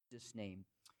Jesus' name,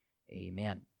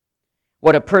 amen.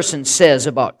 What a person says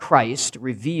about Christ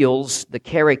reveals the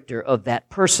character of that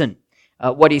person.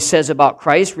 What he says about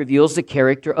Christ reveals the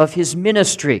character of his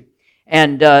ministry.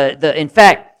 And in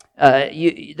fact,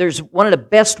 there's one of the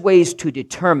best ways to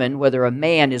determine whether a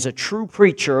man is a true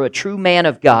preacher or a true man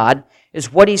of God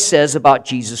is what he says about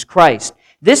Jesus Christ.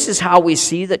 This is how we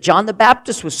see that John the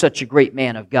Baptist was such a great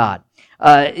man of God.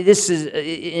 This is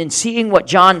in seeing what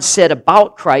John said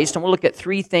about Christ, and we'll look at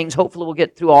three things. Hopefully we'll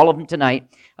get through all of them tonight.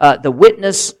 The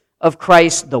witness of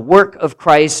Christ, the work of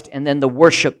Christ, and then the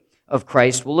worship of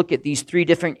Christ. We'll look at these three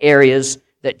different areas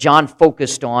that John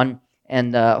focused on,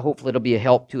 and hopefully it'll be a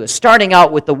help to us. Starting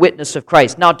out with the witness of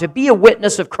Christ. Now, to be a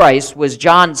witness of Christ was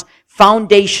John's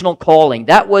foundational calling.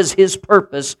 That was his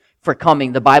purpose for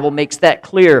coming. The Bible makes that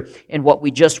clear in what we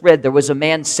just read. There was a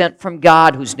man sent from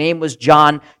God whose name was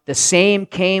John. The same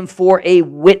came for a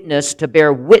witness to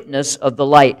bear witness of the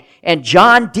light. And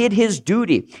John did his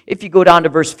duty. If you go down to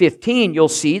verse 15, you'll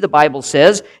see the Bible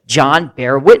says, John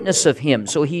bare witness of him.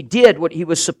 So he did what he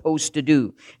was supposed to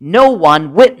do. No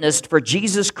one witnessed for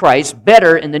Jesus Christ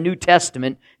better in the New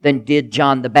Testament than did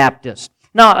John the Baptist.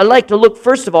 Now, I'd like to look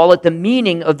first of all at the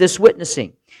meaning of this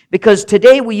witnessing. Because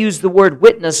today we use the word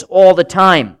witness all the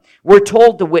time. We're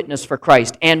told to witness for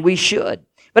Christ, and we should.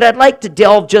 But I'd like to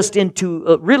delve just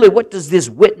into really what does this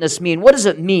witness mean? What does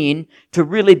it mean to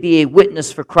really be a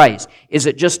witness for Christ? Is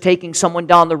it just taking someone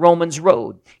down the Romans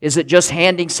road? Is it just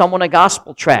handing someone a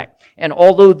gospel tract? And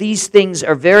although these things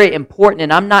are very important,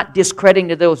 and I'm not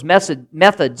discrediting those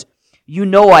methods, you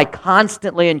know I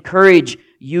constantly encourage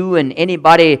you and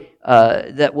anybody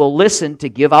that will listen to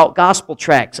give out gospel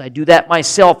tracts. I do that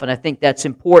myself, and I think that's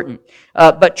important.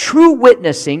 But true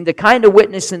witnessing, the kind of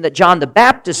witnessing that John the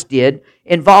Baptist did,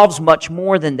 involves much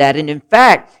more than that. And in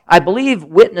fact, I believe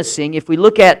witnessing, if we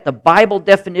look at the Bible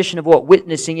definition of what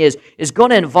witnessing is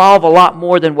going to involve a lot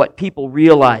more than what people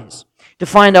realize. To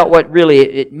find out what really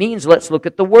it means, let's look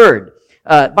at the word.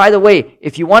 By the way,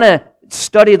 if you want to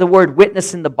study the word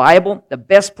witness in the Bible, the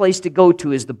best place to go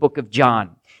to is the book of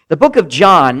John. The book of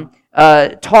John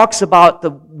talks about the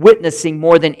witnessing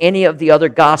more than any of the other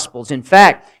Gospels. In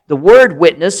fact, the word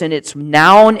witness in its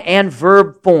noun and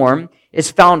verb form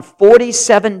is found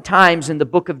 47 times in the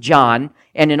book of John,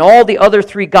 and in all the other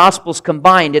three Gospels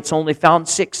combined, it's only found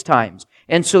 6 times.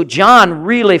 And so John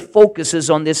really focuses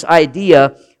on this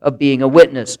idea of being a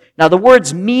witness. Now, the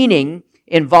word's meaning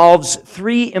involves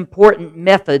 3 important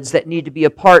methods that need to be a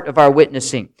part of our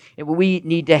witnessing. We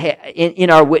need to in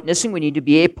our witnessing, we need to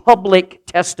be a public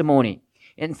testimony.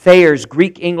 In Thayer's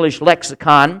Greek-English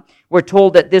lexicon, we're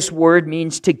told that this word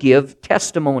means to give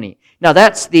testimony. Now,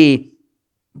 that's the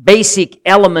basic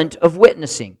element of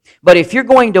witnessing. But if you're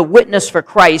going to witness for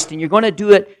Christ and you're going to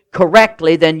do it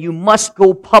correctly, then you must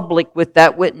go public with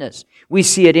that witness. We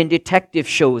see it in detective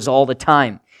shows all the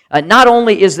time. Not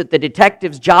only is it the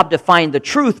detective's job to find the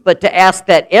truth, but to ask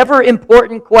that ever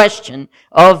important question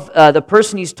of the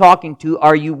person he's talking to,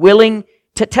 are you willing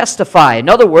to testify? In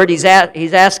other words, he's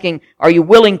asking, are you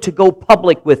willing to go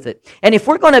public with it? And if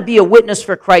we're going to be a witness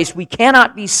for Christ, we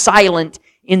cannot be silent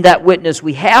in that witness.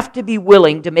 We have to be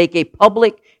willing to make a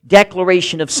public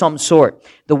declaration of some sort.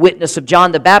 The witness of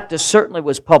John the Baptist certainly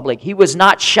was public. He was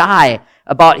not shy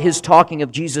about his talking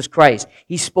of Jesus Christ.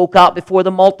 He spoke out before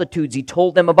the multitudes. He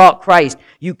told them about Christ.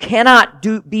 You cannot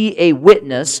be a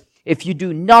witness if you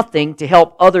do nothing to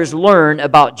help others learn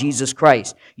about Jesus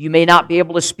Christ. You may not be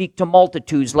able to speak to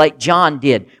multitudes like John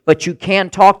did, but you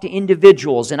can talk to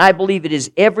individuals. And I believe it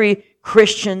is every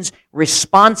Christian's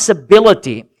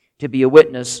responsibility to be a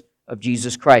witness of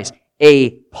Jesus Christ,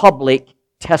 a public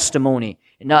testimony.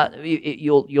 Now,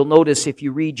 you'll notice if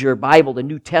you read your Bible, the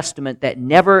New Testament, that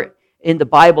never in the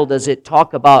Bible does it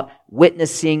talk about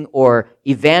witnessing or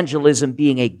evangelism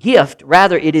being a gift.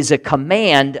 Rather, it is a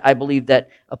command, I believe, that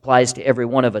applies to every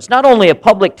one of us. Not only a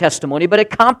public testimony, but a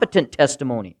competent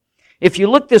testimony. If you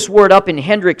look this word up in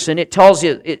Hendrickson,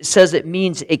 it says it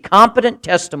means a competent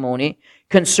testimony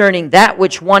concerning that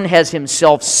which one has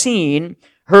himself seen,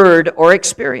 heard, or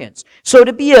experienced. So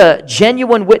to be a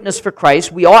genuine witness for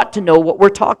Christ, we ought to know what we're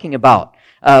talking about.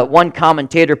 One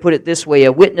commentator put it this way: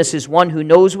 a witness is one who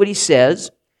knows what he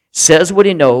says what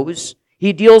he knows,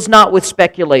 he deals not with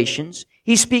speculations,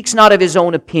 he speaks not of his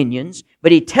own opinions,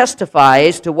 but he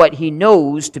testifies to what he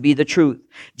knows to be the truth.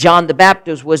 John the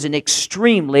Baptist was an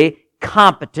extremely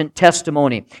competent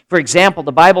testimony. For example,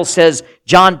 the Bible says,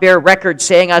 John bare record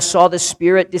saying, I saw the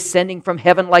Spirit descending from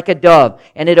heaven like a dove,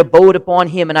 and it abode upon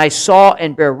him, and I saw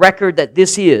and bear record that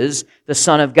this is the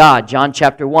Son of God. John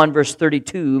chapter 1, verse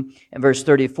 32 and verse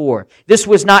 34. This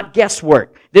was not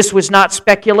guesswork. This was not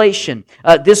speculation.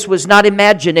 This was not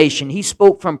imagination. He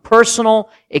spoke from personal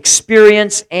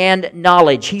experience and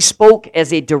knowledge. He spoke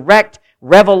as a direct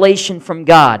revelation from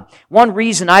God. One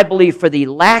reason I believe for the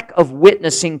lack of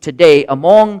witnessing today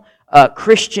among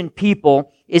Christian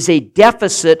people is a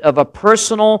deficit of a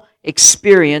personal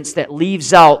experience that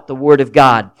leaves out the Word of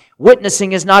God.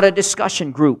 Witnessing is not a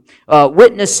discussion group.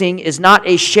 Witnessing is not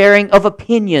a sharing of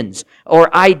opinions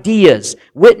or ideas.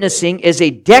 Witnessing is a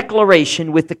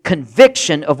declaration with the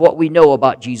conviction of what we know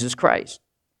about Jesus Christ.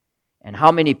 And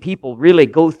how many people really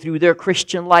go through their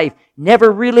Christian life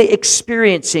never really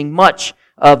experiencing much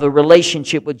of a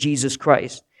relationship with Jesus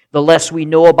Christ. The less we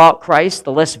know about Christ,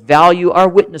 the less value our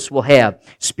witness will have.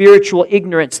 Spiritual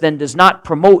ignorance then does not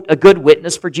promote a good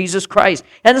witness for Jesus Christ.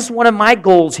 And this is one of my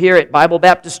goals here at Bible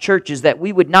Baptist Church, is that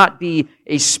we would not be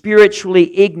a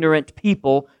spiritually ignorant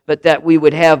people, but that we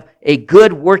would have a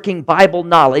good working Bible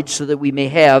knowledge so that we may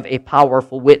have a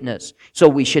powerful witness. So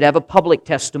we should have a public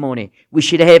testimony. We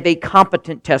should have a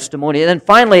competent testimony. And then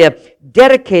finally, a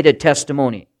dedicated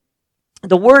testimony.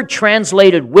 The word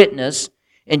translated witness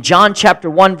in John chapter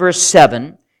 1, verse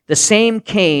 7, the same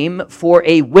came for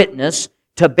a witness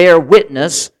to bear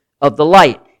witness of the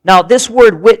light. Now, this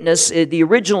word witness, the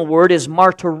original word is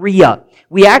martyria.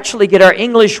 We actually get our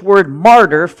English word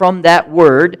martyr from that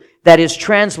word that is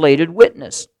translated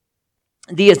witness.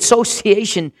 The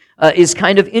association is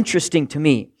kind of interesting to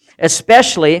me,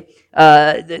 especially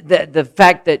the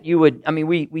fact that you would,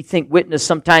 we think witness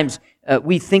sometimes,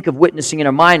 we think of witnessing in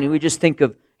our mind and we just think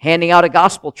of handing out a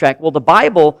gospel tract. Well, the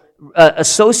Bible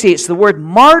associates the word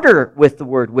martyr with the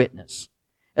word witness.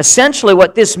 Essentially,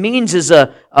 what this means is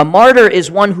a martyr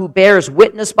is one who bears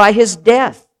witness by his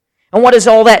death. And what does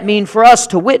all that mean for us?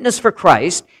 To witness for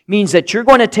Christ means that you're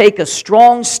going to take a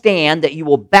strong stand that you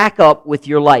will back up with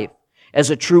your life.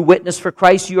 As a true witness for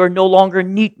Christ, you are no longer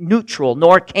neutral,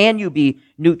 nor can you be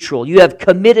neutral. You have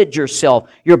committed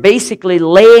yourself. You're basically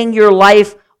laying your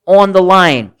life on the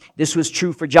line. This was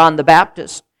true for John the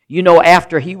Baptist. You know,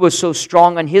 after he was so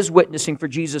strong on his witnessing for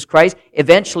Jesus Christ,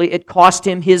 eventually it cost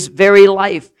him his very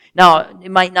life. Now, it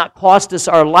might not cost us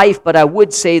our life, but I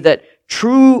would say that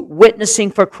true witnessing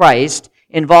for Christ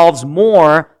involves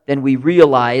more than we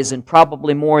realize, and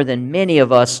probably more than many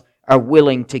of us are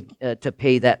willing to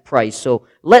pay that price. So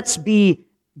let's be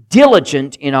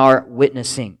diligent in our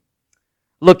witnessing.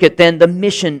 Look at then the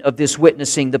mission of this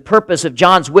witnessing, the purpose of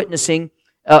John's witnessing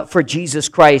for Jesus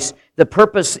Christ. The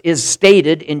purpose is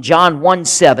stated in John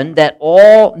 1:7 that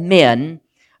all men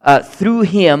through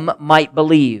him might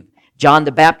believe. John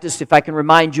the Baptist, if I can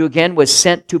remind you again, was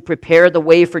sent to prepare the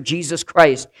way for Jesus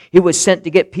Christ. He was sent to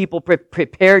get people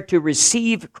prepared to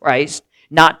receive Christ,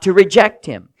 not to reject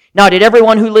him. Now, did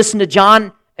everyone who listened to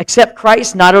John accept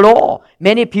Christ? Not at all.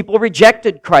 Many people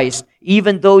rejected Christ,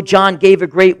 even though John gave a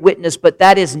great witness, but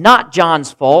that is not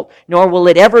John's fault, nor will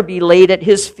it ever be laid at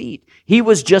his feet. He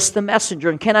was just the messenger.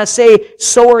 And can I say,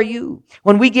 so are you.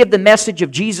 When we give the message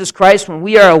of Jesus Christ, when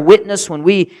we are a witness,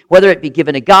 whether it be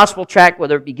given a gospel tract,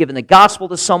 whether it be given the gospel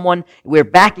to someone, we're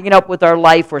backing it up with our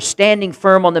life, we're standing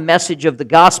firm on the message of the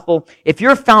gospel. If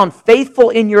you're found faithful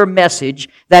in your message,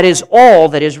 that is all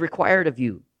that is required of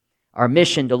you. Our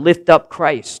mission to lift up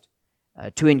Christ,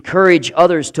 to encourage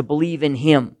others to believe in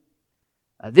Him.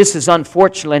 This is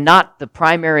unfortunately not the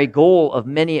primary goal of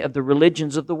many of the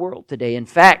religions of the world today. In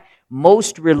fact,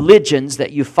 most religions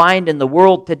that you find in the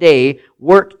world today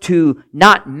work to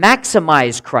not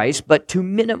maximize Christ, but to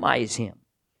minimize Him.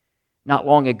 Not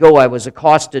long ago, I was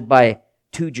accosted by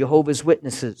two Jehovah's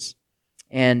Witnesses.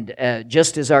 And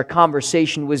just as our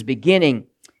conversation was beginning,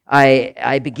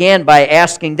 I began by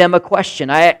asking them a question.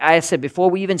 I said, before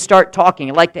we even start talking,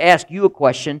 I'd like to ask you a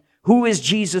question. Who is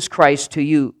Jesus Christ to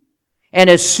you? And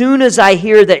as soon as I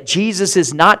hear that Jesus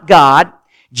is not God,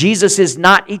 Jesus is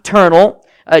not eternal,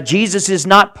 Jesus is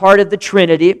not part of the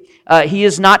Trinity, He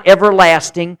is not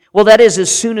everlasting, well, that is as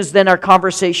soon as then our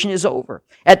conversation is over.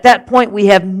 At that point, we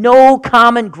have no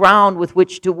common ground with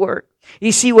which to work.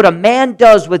 You see, what a man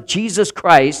does with Jesus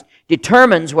Christ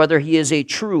determines whether he is a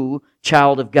true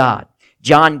child of God.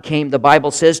 John came, the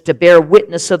Bible says, to bear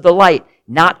witness of the light,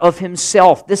 not of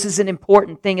himself. This is an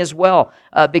important thing as well,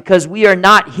 because we are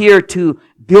not here to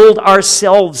build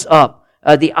ourselves up.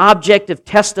 The object of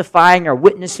testifying or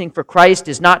witnessing for Christ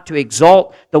is not to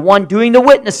exalt the one doing the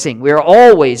witnessing. We are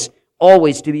always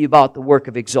to be about the work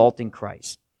of exalting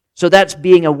Christ. So that's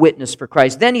being a witness for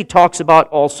Christ. Then he talks about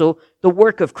also the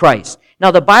work of Christ. Now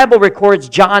the Bible records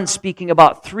John speaking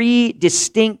about three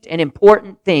distinct and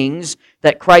important things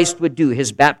that Christ would do.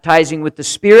 His baptizing with the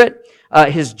Spirit,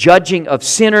 his judging of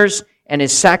sinners, and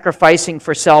his sacrificing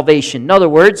for salvation. In other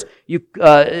words,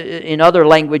 in other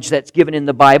language that's given in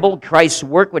the Bible, Christ's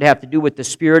work would have to do with the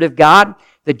Spirit of God,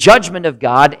 the judgment of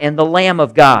God, and the Lamb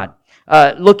of God.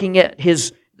 Looking at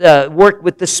his work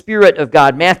with the Spirit of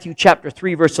God, Matthew chapter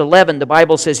 3, verse 11, the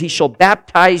Bible says, He shall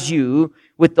baptize you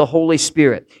with the Holy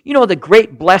Spirit. You know, the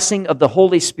great blessing of the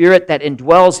Holy Spirit that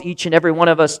indwells each and every one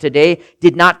of us today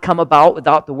did not come about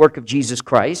without the work of Jesus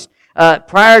Christ.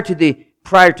 Prior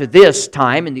to this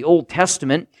time in the Old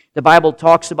Testament, the Bible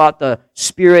talks about the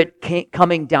Spirit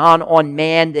coming down on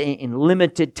man in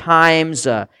limited times,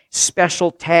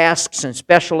 special tasks and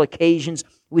special occasions.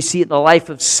 We see it in the life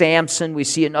of Samson. We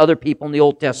see it in other people in the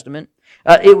Old Testament.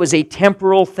 It was a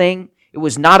temporal thing. It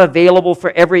was not available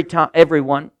for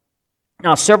everyone.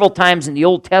 Now, several times in the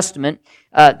Old Testament,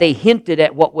 they hinted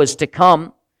at what was to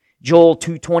come. Joel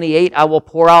 2:28, I will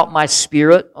pour out my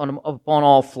Spirit upon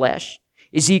all flesh.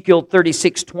 Ezekiel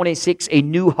 36:26, a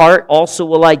new heart also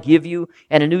will I give you,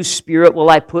 and a new spirit will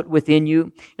I put within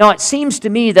you. Now, it seems to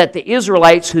me that the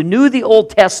Israelites who knew the Old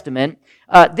Testament,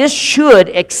 this should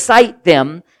excite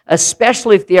them,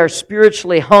 especially if they are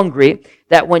spiritually hungry,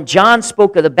 that when John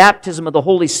spoke of the baptism of the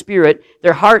Holy Spirit,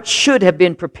 their hearts should have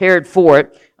been prepared for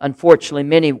it. Unfortunately,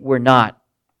 many were not.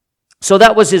 So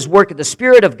that was his work of the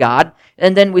Spirit of God,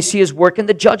 and then we see his work in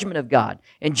the judgment of God.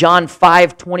 In John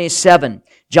 5:27,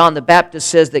 John the Baptist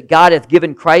says that God hath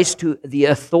given Christ to the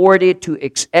authority to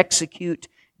execute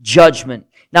judgment.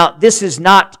 Now, this is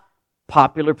not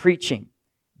popular preaching.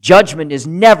 Judgment is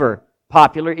never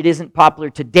popular. It isn't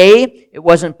popular today. It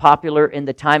wasn't popular in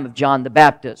the time of John the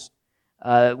Baptist.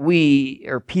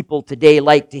 People today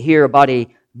like to hear about a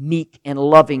meek and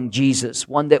loving Jesus,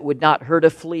 one that would not hurt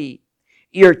a flea.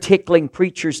 Ear-tickling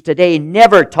preachers today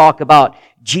never talk about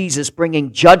Jesus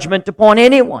bringing judgment upon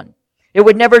anyone. They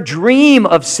would never dream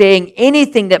of saying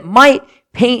anything that might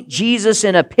paint Jesus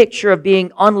in a picture of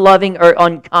being unloving or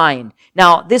unkind.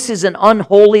 Now, this is an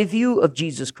unholy view of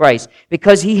Jesus Christ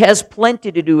because He has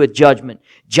plenty to do with judgment.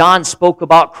 John spoke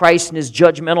about Christ and His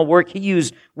judgmental work. He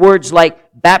used words like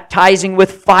baptizing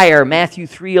with fire, Matthew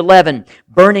 3:11,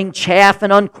 burning chaff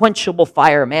and unquenchable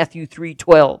fire, Matthew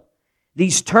 3:12.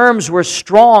 These terms were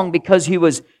strong because He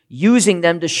was using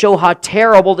them to show how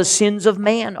terrible the sins of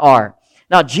man are.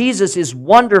 Now, Jesus is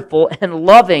wonderful and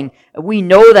loving. We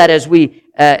know that as we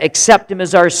accept Him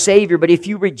as our Savior. But if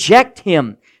you reject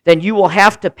Him, then you will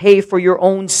have to pay for your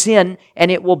own sin, and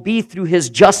it will be through His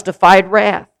justified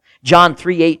wrath. John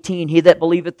 3:18, He that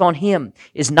believeth on Him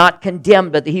is not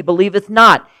condemned, but he believeth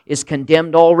not is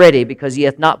condemned already, because he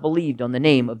hath not believed on the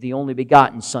name of the only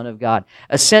begotten Son of God.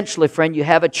 Essentially, friend, you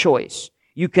have a choice.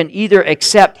 You can either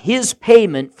accept His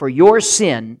payment for your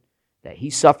sin that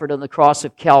He suffered on the cross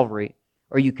of Calvary,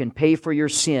 or you can pay for your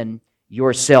sin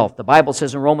yourself. The Bible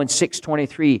says in Romans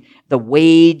 6:23, the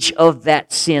wage of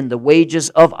that sin, the wages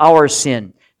of our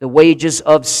sin, the wages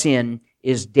of sin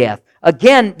is death.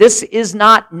 Again, this is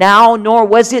not now, nor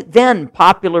was it then,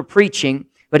 popular preaching,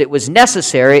 but it was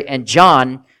necessary, and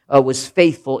John was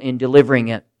faithful in delivering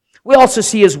it. We also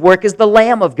see His work as the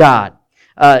Lamb of God.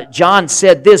 John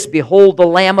said this, Behold the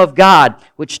Lamb of God,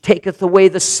 which taketh away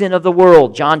the sin of the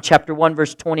world. John chapter 1,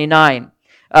 verse 29.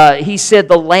 He said,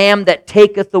 the Lamb that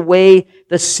taketh away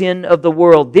the sin of the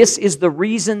world. This is the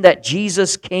reason that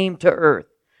Jesus came to earth.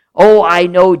 Oh, I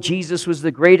know Jesus was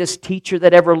the greatest teacher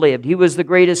that ever lived. He was the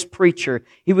greatest preacher.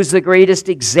 He was the greatest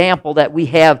example that we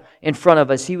have in front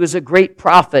of us. He was a great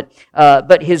prophet.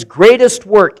 But His greatest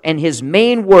work and His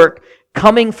main work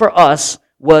coming for us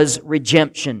was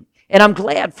redemption. And I'm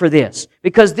glad for this,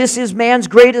 because this is man's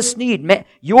greatest need.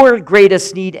 Your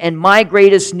greatest need and my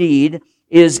greatest need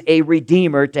is a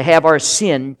Redeemer to have our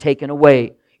sin taken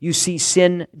away. You see,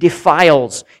 sin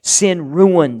defiles, sin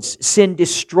ruins, sin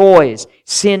destroys,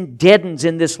 sin deadens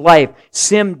in this life,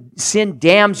 sin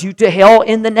damns you to hell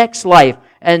in the next life,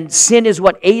 and sin is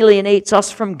what alienates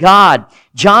us from God.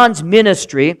 John's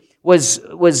ministry was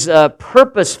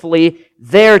purposefully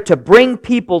there to bring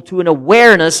people to an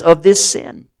awareness of this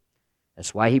sin.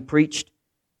 That's why he preached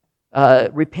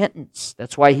repentance.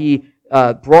 That's why he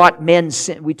brought men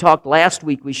sin. We talked last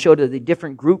week, we showed the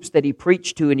different groups that he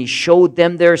preached to, and he showed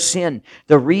them their sin.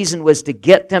 The reason was to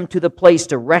get them to the place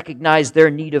to recognize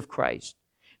their need of Christ.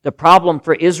 The problem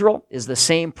for Israel is the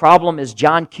same problem as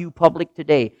John Q. Public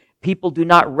today. People do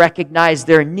not recognize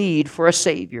their need for a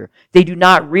Savior. They do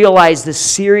not realize the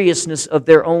seriousness of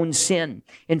their own sin.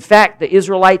 In fact, the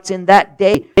Israelites in that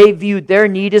day, they viewed their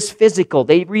need as physical.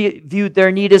 They viewed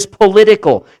their need as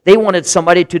political. They wanted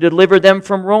somebody to deliver them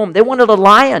from Rome. They wanted a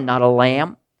lion, not a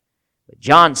lamb. But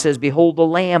John says, "Behold the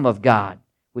Lamb of God,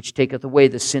 which taketh away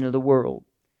the sin of the world."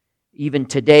 Even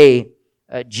today,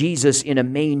 Jesus in a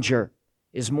manger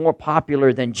is more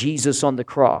popular than Jesus on the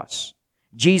cross.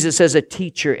 Jesus as a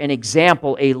teacher, an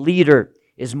example, a leader,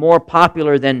 is more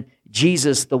popular than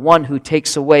Jesus, the one who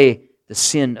takes away the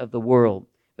sin of the world.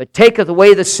 But taketh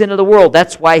away the sin of the world.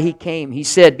 That's why He came. He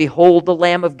said, "Behold the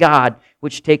Lamb of God,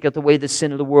 which taketh away the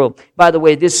sin of the world." By the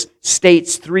way, this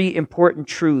states three important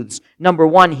truths. Number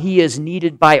one, He is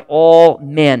needed by all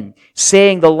men.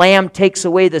 Saying the Lamb takes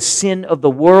away the sin of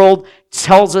the world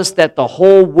tells us that the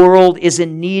whole world is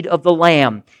in need of the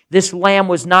Lamb. This Lamb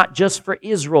was not just for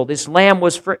Israel. This Lamb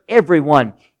was for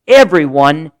everyone.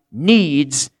 Everyone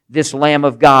needs this Lamb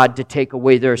of God to take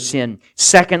away their sin.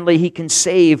 Secondly, He can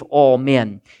save all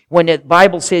men. When the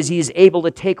Bible says He is able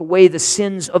to take away the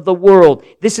sins of the world,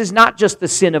 this is not just the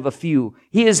sin of a few.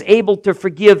 He is able to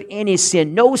forgive any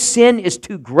sin. No sin is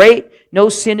too great. No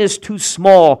sin is too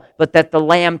small, but that the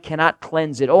Lamb cannot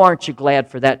cleanse it. Oh, aren't you glad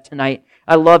for that tonight?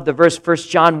 I love the verse 1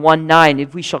 John 1:9.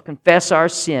 If we shall confess our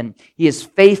sin, He is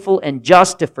faithful and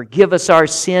just to forgive us our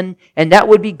sin. And that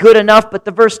would be good enough, but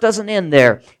the verse doesn't end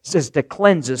there. It says to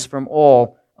cleanse us from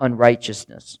all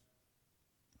unrighteousness.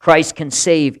 Christ can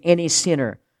save any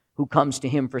sinner who comes to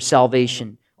Him for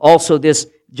salvation. Also, this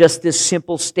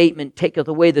simple statement, "taketh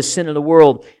away the sin of the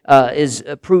world,"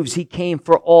 proves He came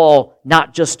for all,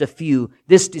 not just a few.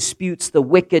 This disputes the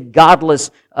wicked, godless,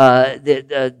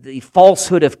 the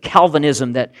falsehood of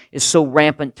Calvinism that is so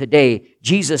rampant today.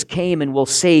 Jesus came and will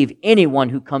save anyone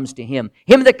who comes to Him.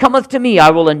 "Him that cometh to me,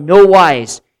 I will in no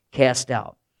wise cast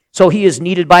out." So He is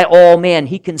needed by all men.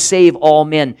 He can save all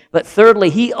men. But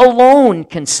thirdly, He alone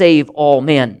can save all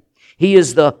men. He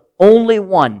is the only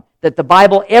one that the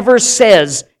Bible ever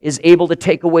says is able to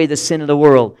take away the sin of the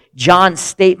world. John's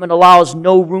statement allows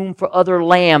no room for other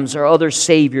lambs or other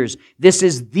saviors. This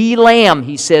is the Lamb,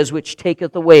 he says, which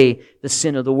taketh away the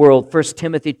sin of the world. 1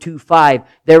 Timothy 2:5,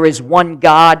 "There is one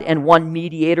God and one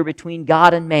mediator between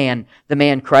God and man, the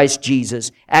man Christ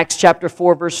Jesus." Acts chapter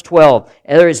 4, verse 12,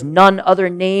 "There is none other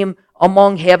name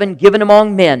among heaven given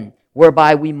among men,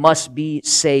 whereby we must be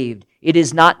saved." It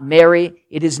is not Mary,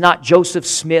 it is not Joseph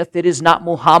Smith, it is not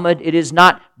Muhammad, it is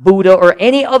not Buddha or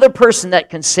any other person that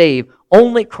can save.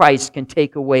 Only Christ can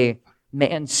take away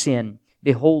man's sin.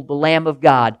 "Behold the Lamb of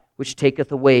God, which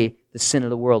taketh away the sin of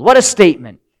the world." What a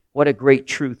statement. What a great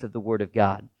truth of the Word of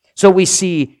God. So we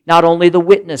see not only the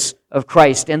witness of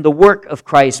Christ and the work of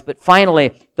Christ, but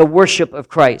finally the worship of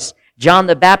Christ. John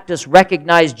the Baptist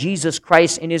recognized Jesus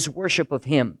Christ in his worship of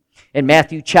Him. In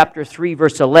Matthew chapter 3,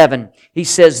 verse 11, he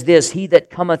says this, "He that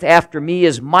cometh after me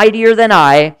is mightier than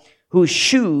I, whose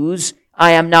shoes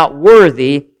I am not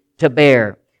worthy to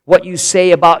bear." What you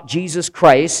say about Jesus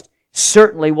Christ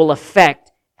certainly will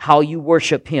affect how you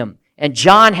worship Him. And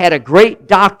John had a great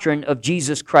doctrine of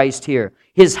Jesus Christ here.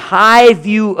 His high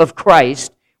view of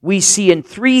Christ, we see in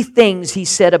three things he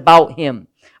said about Him.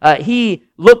 He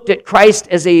looked at Christ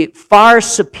as a far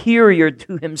superior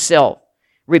to Himself.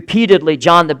 Repeatedly,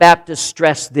 John the Baptist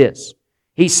stressed this.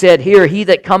 He said here, "He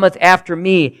that cometh after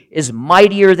me is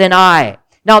mightier than I."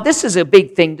 Now, this is a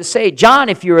big thing to say. John,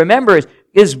 if you remember,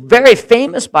 is very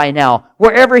famous by now.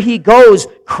 Wherever he goes,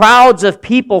 crowds of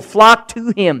people flock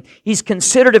to him. He's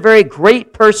considered a very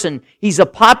great person. He's a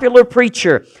popular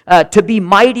preacher. To be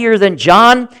mightier than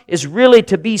John is really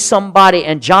to be somebody,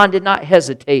 and John did not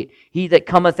hesitate. "He that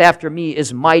cometh after me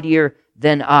is mightier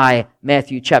than I."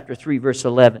 Matthew chapter 3, verse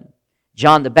 11.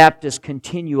 John the Baptist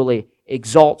continually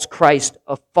exalts Christ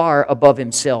far above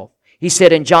himself. He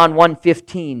said in John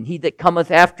 1:15, "He that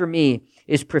cometh after me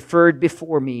is preferred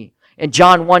before me." In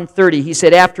John 1:30, he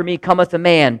said, "After me cometh a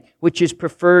man, which is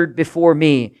preferred before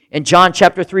me." In John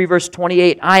chapter 3, verse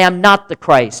 28, "I am not the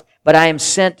Christ, but I am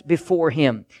sent before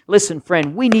Him." Listen,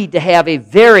 friend, we need to have a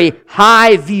very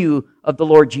high view of the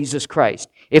Lord Jesus Christ.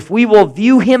 If we will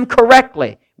view Him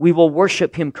correctly, we will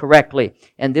worship Him correctly.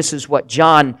 And this is what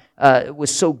John was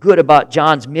so good about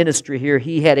John's ministry here.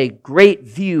 He had a great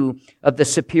view of the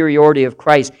superiority of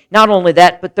Christ. Not only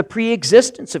that, but the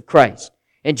pre-existence of Christ.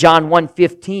 In John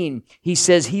 1:15, he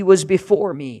says, "He was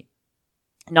before me."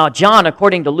 Now, John,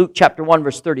 according to Luke chapter 1,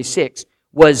 verse 36,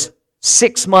 was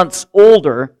 6 months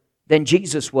older than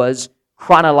Jesus was,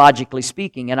 chronologically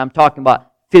speaking. And I'm talking about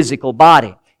physical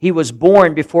body. He was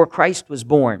born before Christ was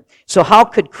born. So how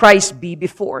could Christ be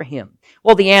before him?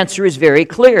 Well, the answer is very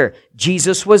clear.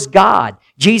 Jesus was God.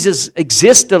 Jesus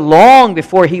existed long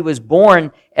before he was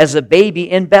born as a baby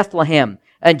in Bethlehem.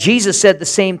 And Jesus said the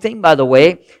same thing, by the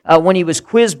way, when he was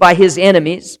quizzed by his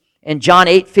enemies. In John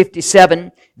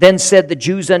 8:57, then said the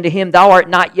Jews unto him, Thou art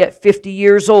not yet 50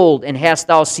 years old, and hast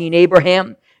thou seen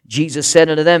Abraham? Jesus said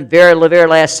unto them, Verily,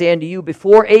 verily, I say unto you,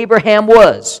 before Abraham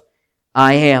was,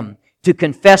 I am. To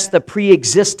confess the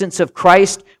pre-existence of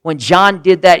Christ, when John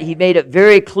did that, he made it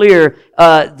very clear,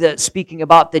 speaking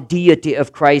about the deity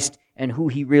of Christ and who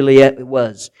he really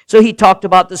was. So he talked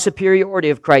about the superiority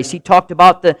of Christ. He talked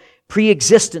about the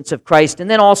pre-existence of Christ, and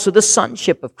then also the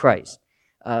sonship of Christ.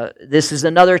 This is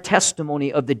another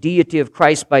testimony of the deity of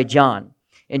Christ by John.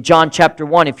 In John chapter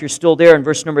 1, if you're still there, in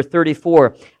verse number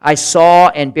 34, I saw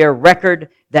and bear record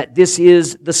that this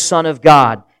is the Son of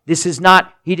God. This is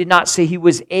not, he did not say he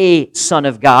was a Son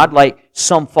of God like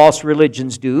some false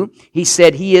religions do. He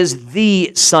said he is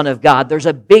the Son of God. There's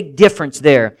a big difference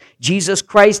there. Jesus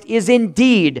Christ is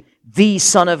indeed the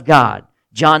Son of God.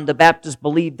 John the Baptist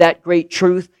believed that great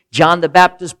truth. John the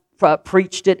Baptist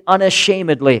preached it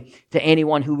unashamedly to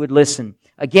anyone who would listen.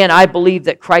 Again, I believe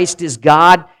that Christ is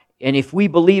God, and if we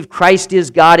believe Christ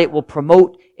is God, it will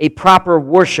promote a proper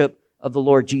worship of the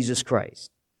Lord Jesus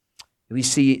Christ. We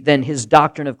see then his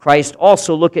doctrine of Christ.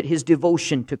 Also look at his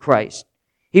devotion to Christ.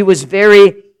 He was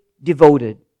very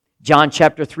devoted. John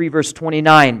chapter 3 verse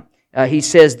 29, he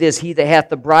says this, He that hath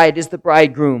the bride is the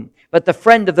bridegroom. But the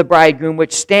friend of the bridegroom,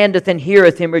 which standeth and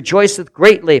heareth him, rejoiceth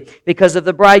greatly because of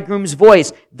the bridegroom's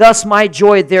voice. Thus my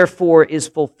joy therefore is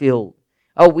fulfilled.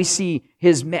 Oh, we see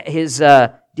his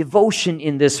devotion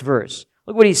in this verse.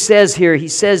 Look what he says here. He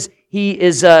says he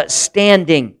is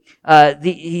standing.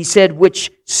 He said,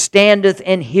 which standeth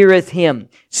and heareth him.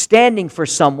 Standing for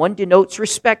someone denotes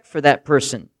respect for that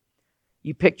person.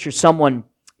 You picture someone,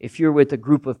 if you're with a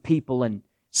group of people and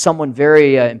someone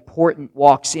very important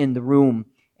walks in the room,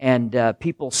 and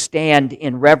people stand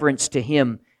in reverence to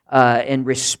him and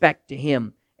respect to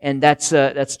him. And that's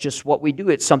just what we do.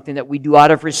 It's something that we do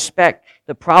out of respect.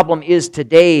 The problem is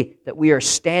today that we are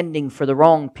standing for the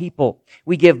wrong people.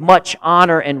 We give much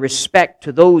honor and respect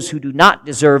to those who do not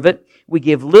deserve it. We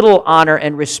give little honor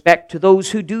and respect to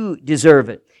those who do deserve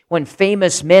it. When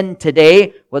famous men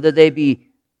today, whether they be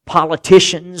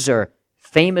politicians or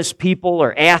famous people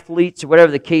or athletes or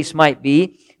whatever the case might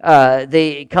be,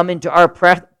 they come into our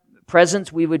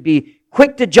presence, we would be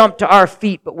quick to jump to our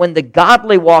feet, but when the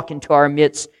godly walk into our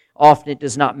midst, often it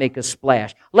does not make a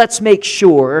splash. Let's make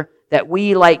sure that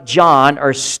we, like John,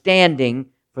 are standing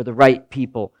for the right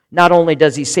people. Not only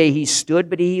does he say he stood,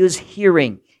 but he was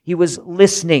hearing. He was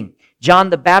listening. John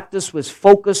the Baptist was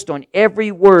focused on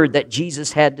every word that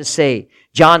Jesus had to say.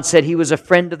 John said he was a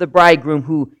friend of the bridegroom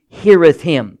who heareth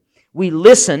him. We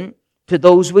listen to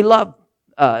those we love.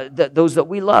 Those that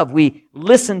we love. We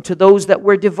listen to those that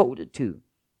we're devoted to.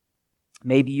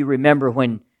 Maybe you remember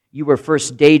when you were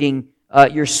first dating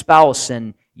your spouse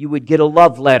and you would get a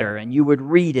love letter and you would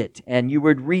read it and you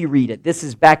would reread it. This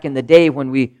is back in the day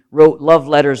when we wrote love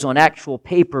letters on actual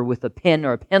paper with a pen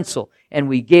or a pencil, and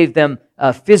we gave them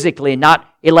physically,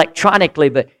 not electronically.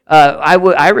 But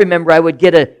I remember I would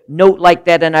get a note like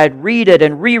that and I'd read it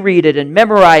and reread it and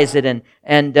memorize it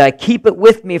and keep it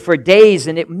with me for days,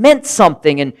 and it meant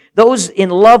something. And those in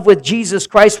love with Jesus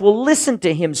Christ will listen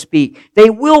to Him speak. They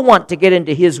will want to get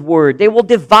into His Word. They will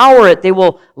devour it. They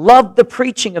will love the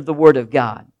preaching of the Word of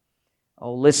God.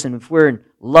 Oh, listen, if we're in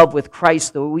love with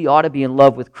Christ, though we ought to be in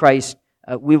love with Christ,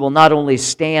 we will not only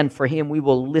stand for Him, we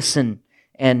will listen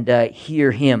and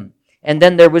hear Him. And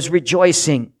then there was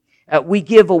rejoicing. We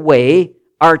give away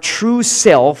our true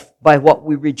self by what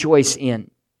we rejoice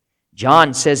in.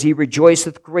 John says he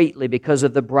rejoiceth greatly because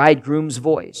of the bridegroom's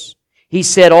voice. He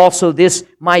said also this,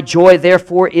 my joy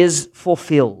therefore is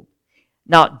fulfilled.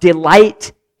 Now,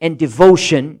 delight and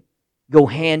devotion go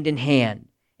hand in hand.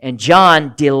 And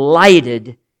John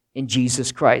delighted in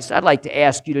Jesus Christ. I'd like to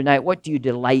ask you tonight, what do you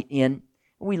delight in?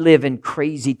 We live in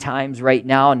crazy times right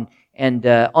now and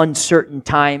uncertain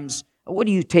times. What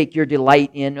do you take your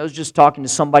delight in? I was just talking to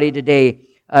somebody today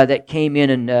that came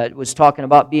in and was talking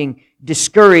about being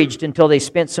discouraged until they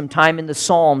spent some time in the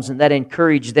Psalms, and that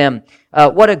encouraged them.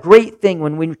 What a great thing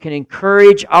when we can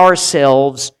encourage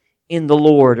ourselves in the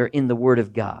Lord or in the Word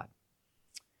of God.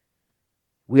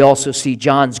 We also see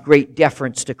John's great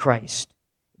deference to Christ.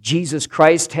 Jesus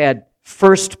Christ had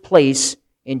first place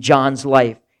in John's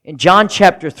life. In John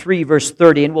chapter 3, verse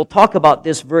 30, and we'll talk about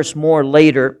this verse more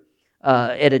later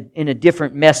in a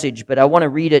different message, but I want to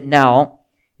read it now.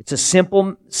 It's a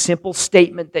simple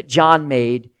statement that John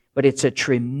made, but it's a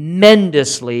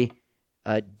tremendously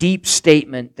deep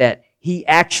statement that he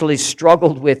actually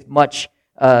struggled with much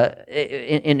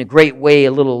in a great way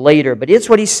a little later. But it's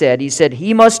what he said. He said,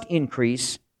 "He must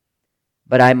increase,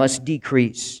 but I must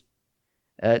decrease."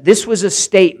 This was a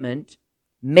statement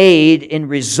made in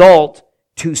result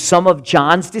to some of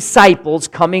John's disciples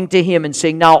coming to him and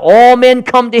saying, "Now all men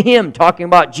come to him," talking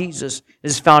about Jesus.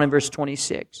 This is found in verse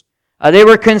 26. They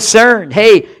were concerned.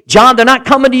 "Hey, John, they're not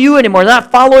coming to you anymore. They're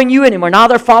not following you anymore. Now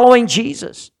they're following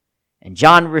Jesus." And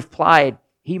John replied,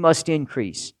 "He must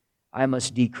increase. I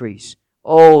must decrease."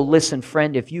 Oh, listen,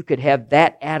 friend, if you could have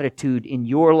that attitude in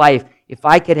your life, if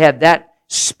I could have that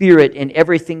spirit in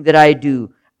everything that I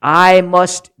do, I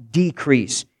must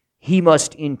decrease. He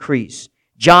must increase.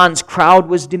 John's crowd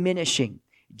was diminishing.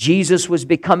 Jesus was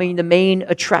becoming the main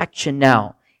attraction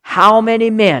now. How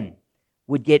many men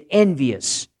would get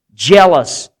envious,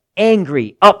 jealous,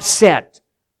 angry, upset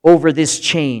over this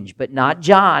change? But not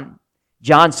John.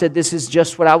 John said, "This is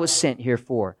just what I was sent here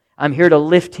for. I'm here to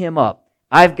lift him up.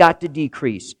 I've got to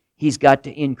decrease. He's got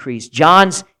to increase."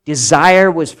 John's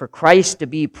desire was for Christ to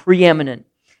be preeminent.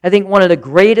 I think one of the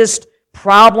greatest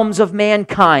problems of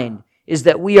mankind is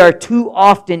that we are too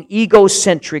often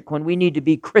egocentric when we need to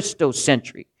be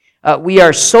Christocentric. We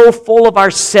are so full of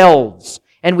ourselves,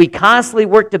 and we constantly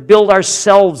work to build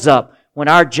ourselves up when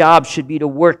our job should be to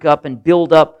work up and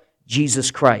build up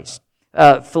Jesus Christ.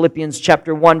 Philippians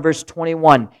chapter 1, verse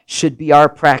 21 should be our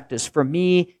practice. "For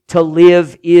me to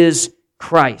live is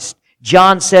Christ."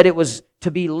 John said it was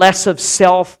to be less of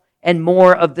self and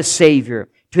more of the Savior.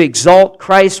 To exalt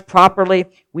Christ properly,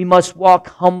 we must walk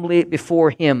humbly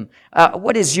before Him.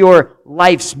 What is your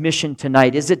life's mission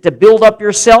tonight? Is it to build up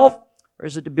yourself, or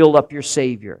is it to build up your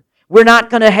Savior? We're not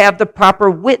going to have the proper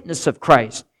witness of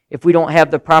Christ if we don't have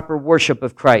the proper worship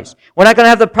of Christ. We're not going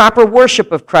to have the proper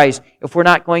worship of Christ if we're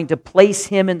not going to place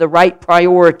Him in the right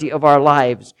priority of our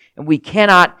lives. And we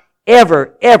cannot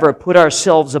ever, ever put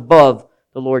ourselves above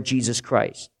the Lord Jesus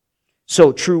Christ.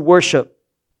 So true worship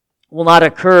will not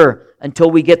occur until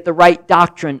we get the right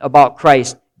doctrine about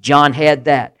Christ. John had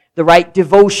that. The right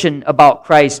devotion about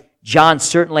Christ. John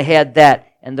certainly had that.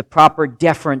 And the proper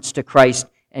deference to Christ.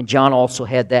 And John also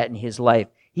had that in his life.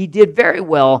 He did very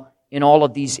well in all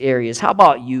of these areas. How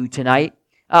about you tonight?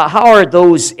 How are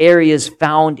those areas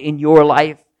found in your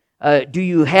life? Do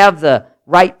you have the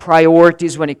right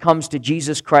priorities when it comes to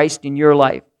Jesus Christ in your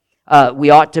life? We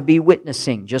ought to be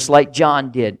witnessing, just like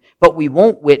John did. But we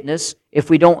won't witness if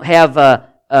we don't have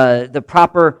the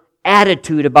proper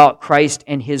attitude about Christ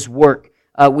and His work.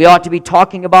 We ought to be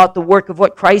talking about the work of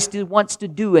what Christ wants to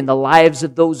do in the lives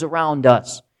of those around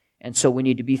us. And so we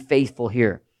need to be faithful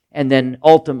here. And then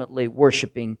ultimately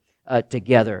worshiping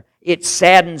together. It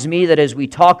saddens me that as we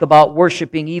talk about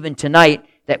worshiping even tonight,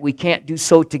 that we can't do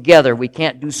so together. We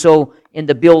can't do so in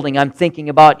the building. I'm thinking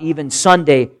about even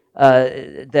Sunday,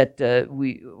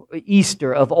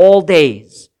 Easter of all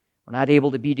days. We're not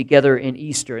able to be together in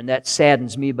Easter, and that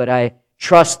saddens me, but I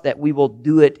trust that we will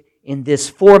do it in this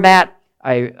format.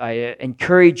 I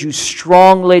encourage you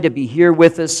strongly to be here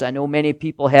with us. I know many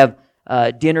people have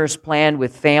dinners planned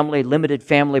with family, limited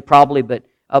family probably, but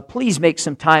please make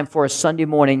some time for us Sunday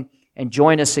morning and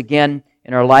join us again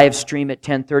in our live stream at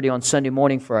 10:30 on Sunday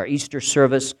morning for our Easter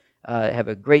service. I have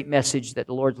a great message that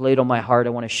the Lord's laid on my heart I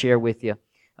want to share with you.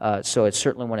 So I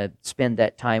certainly want to spend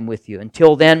that time with you.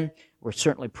 Until then, we're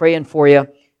certainly praying for you.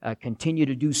 Continue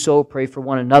to do so. Pray for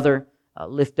one another.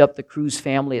 Lift up the Cruz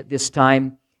family at this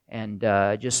time. And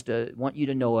just want you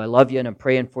to know I love you and I'm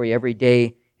praying for you every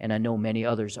day. And I know many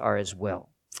others are as well.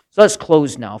 So let's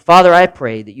close now. Father, I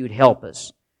pray that you'd help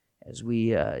us as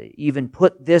we even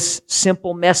put this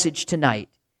simple message tonight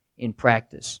in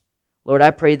practice. Lord,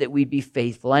 I pray that we'd be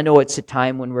faithful. I know it's a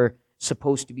time when we're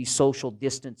supposed to be social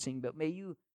distancing, but may you